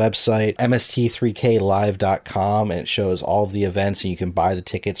out to their website, mst3klive.com, and it shows all of the events, and you can buy the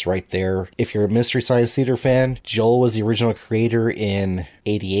tickets right there. If you're a Mystery Science Theater fan, Joel was the original creator in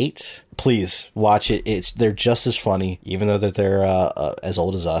 88. Please watch it. They're just as funny, even though that they're as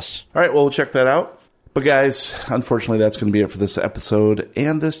old as us. All right, well, we'll check that out. But guys, unfortunately, that's going to be it for this episode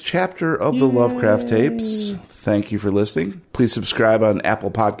and this chapter of the Lovecraft Tapes. Thank you for listening. Please subscribe on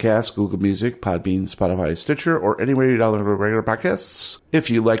Apple Podcasts, Google Music, Podbean, Spotify, Stitcher, or anywhere you download regular podcasts. If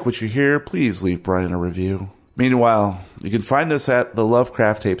you like what you hear, please leave Brian a review. Meanwhile, you can find us at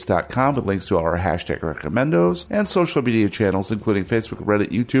thelovecrafttapes.com with links to our hashtag recommendos and social media channels, including Facebook, Reddit,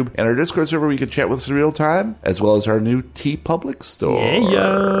 YouTube, and our Discord server where you can chat with us in real time, as well as our new TeePublic store.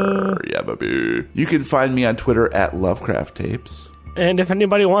 Yeah, baby. You can find me on Twitter at LovecraftTapes. And if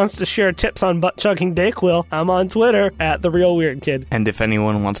anybody wants to share tips on butt-chugging Dayquil, I'm on Twitter at TheRealWeirdKid. And if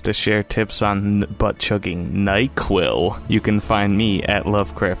anyone wants to share tips on butt-chugging NyQuil, you can find me at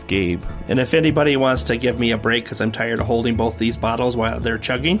LovecraftGabe. And if anybody wants to give me a break because I'm tired of holding both these bottles while they're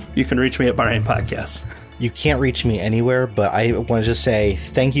chugging, you can reach me at Brian Podcast. You can't reach me anywhere, but I want to just say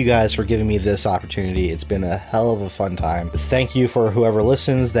thank you guys for giving me this opportunity. It's been a hell of a fun time. Thank you for whoever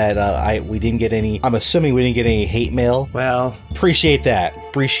listens that we didn't get any, I'm assuming we didn't get any hate mail. Well, appreciate that.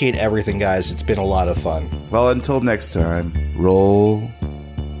 Appreciate everything, guys. It's been a lot of fun. Well, until next time, roll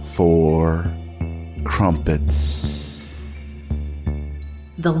for crumpets.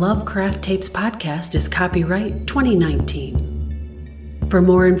 The Lovecraft Tapes podcast is copyright 2019. For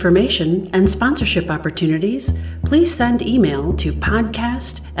more information and sponsorship opportunities, please send email to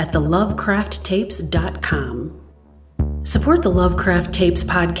podcast@thelovecrafttapes.com. Support the Lovecraft Tapes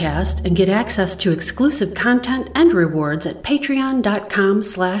podcast and get access to exclusive content and rewards at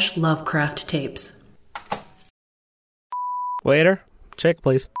patreon.com/lovecrafttapes. Waiter, check,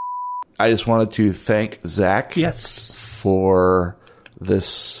 please. I just wanted to thank Zach for this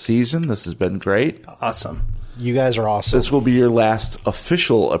season. This has been great. Awesome. You guys are awesome. This will be your last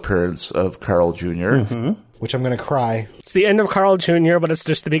official appearance of Carl Jr. Which I'm going to cry. It's the end of Carl Jr., but it's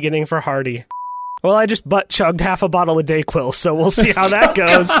just the beginning for Hardy. Well, I just butt-chugged half a bottle of Dayquil, so we'll see how that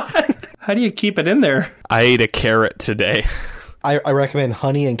goes. How do you keep it in there? I ate a carrot today. I recommend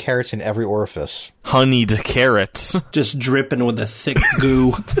honey and carrots in every orifice. Honeyed carrots. Just dripping with a thick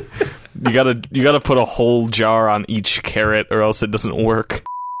goo. You gotta put a whole jar on each carrot or else it doesn't work.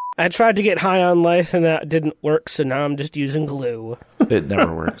 I tried to get high on life and that didn't work, so now I'm just using glue. It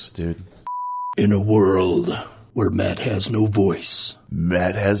never works, dude. In a world where Matt has no voice.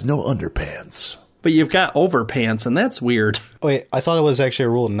 Matt has no underpants. But you've got overpants, and that's weird. Wait, I thought it was actually a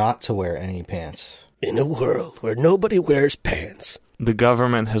rule not to wear any pants. In a world where nobody wears pants. The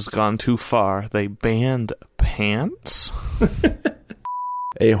government has gone too far. They banned pants?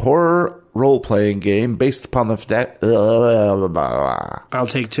 A horror role-playing game based upon the... I'll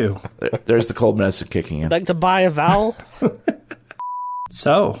take 2. There's the cold medicine kicking in. Like to buy a vowel?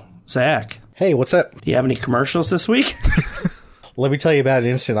 So, Zach. Hey, what's up? Do you have any commercials this week? Let me tell you about an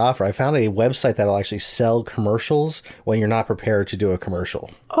instant offer. I found a website that'll actually sell commercials when you're not prepared to do a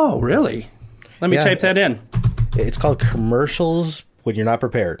commercial. Oh, really? Let me type that in. It's called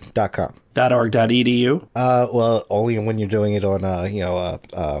commercialswhenyournotprepared.com. .org.edu? Well, only when you're doing it on,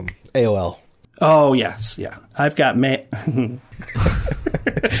 AOL. Oh, yes, yeah. I've got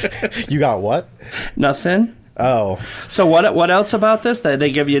You got what? Nothing. Oh. So what else about this? That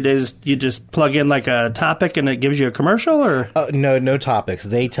they give you you just plug in like a topic and it gives you a commercial, or No topics.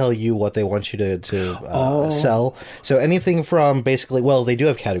 They tell you what they want you to sell. So anything from basically, well, they do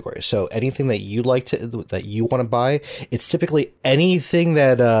have categories. So anything that you want to buy, it's typically anything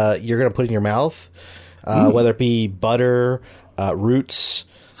that you're going to put in your mouth, whether it be butter, roots,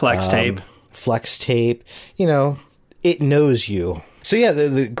 flex tape. You know, it knows you. So yeah,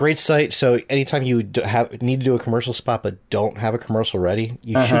 the great site. So anytime you need to do a commercial spot but don't have a commercial ready,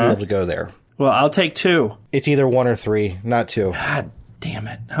 you should be able to go there. Well, I'll take 2. It's either 1 or 3, not 2. God damn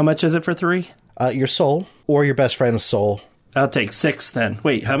it! How much is it for 3? Your soul or your best friend's soul. I'll take 6 then.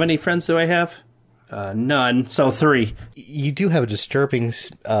 Wait, how many friends do I have? None. So 3. You do have a disturbing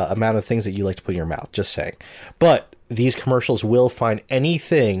amount of things that you like to put in your mouth. Just saying. But these commercials will find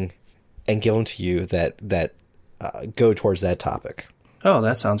anything and give them to you that go towards that topic. Oh,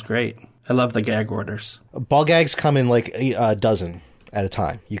 that sounds great. I love the gag orders. Ball gags come in like a dozen at a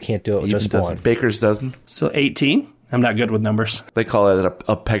time. You can't do it with just one. Baker's dozen. So 18? I'm not good with numbers. They call it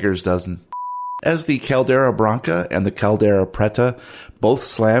a pegger's dozen. As the Caldera Branca and the Caldera Preta both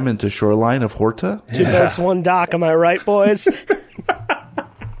slam into shoreline of Horta. 2 boats, 1 dock, am I right, boys?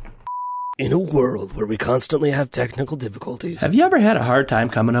 In a world where we constantly have technical difficulties. Have you ever had a hard time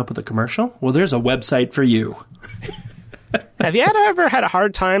coming up with a commercial? Well, there's a website for you. Have you ever had a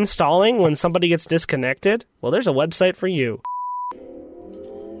hard time stalling when somebody gets disconnected? Well, there's a website for you.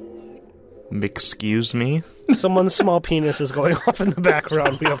 Excuse me? Someone's small penis is going off in the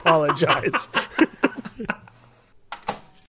background. We apologize.